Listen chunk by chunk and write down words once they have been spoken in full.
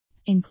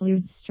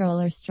Includes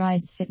stroller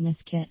strides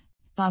fitness kit,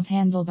 bob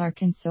handlebar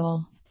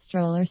console,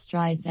 stroller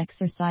strides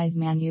exercise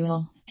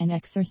manual, and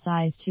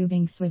exercise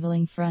tubing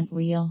swiveling front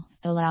wheel.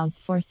 Allows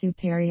for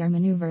superior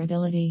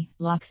maneuverability,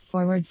 locks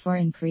forward for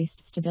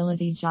increased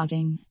stability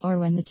jogging, or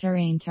when the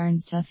terrain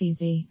turns tough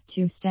easy.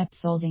 Two-step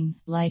folding,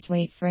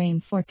 lightweight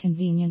frame for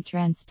convenient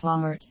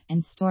transport,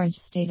 and storage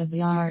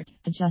state-of-the-art.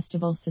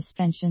 Adjustable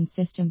suspension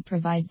system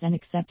provides an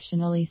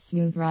exceptionally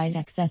smooth ride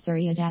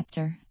accessory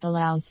adapter.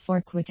 Allows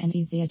for quick and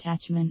easy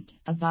attachment.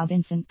 A Bob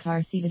infant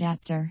car seat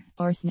adapter,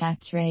 or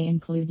snack tray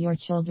include your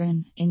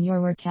children in your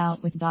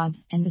workout with Bob,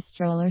 and the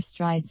Stroller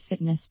Strides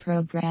fitness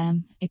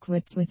program,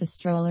 equipped with a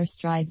Stroller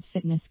Strides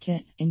fitness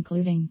kit,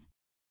 including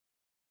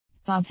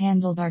Bob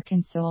handlebar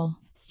console,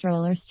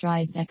 Stroller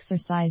Strides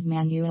exercise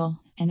manual,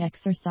 and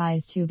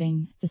exercise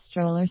tubing. The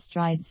Stroller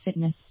Strides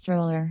fitness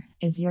stroller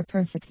is your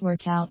perfect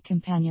workout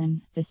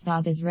companion. This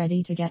Bob is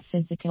ready to get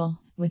physical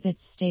with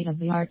its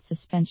state-of-the-art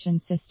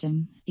suspension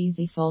system,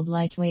 easy fold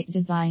lightweight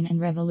design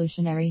and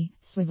revolutionary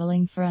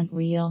swiveling front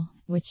wheel,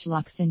 which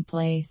locks in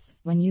place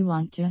when you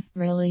want to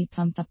really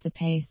pump up the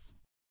pace.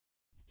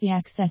 The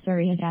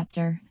accessory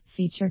adapter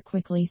feature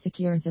quickly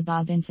secures a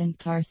Bob infant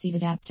car seat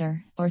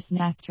adapter or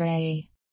snack tray.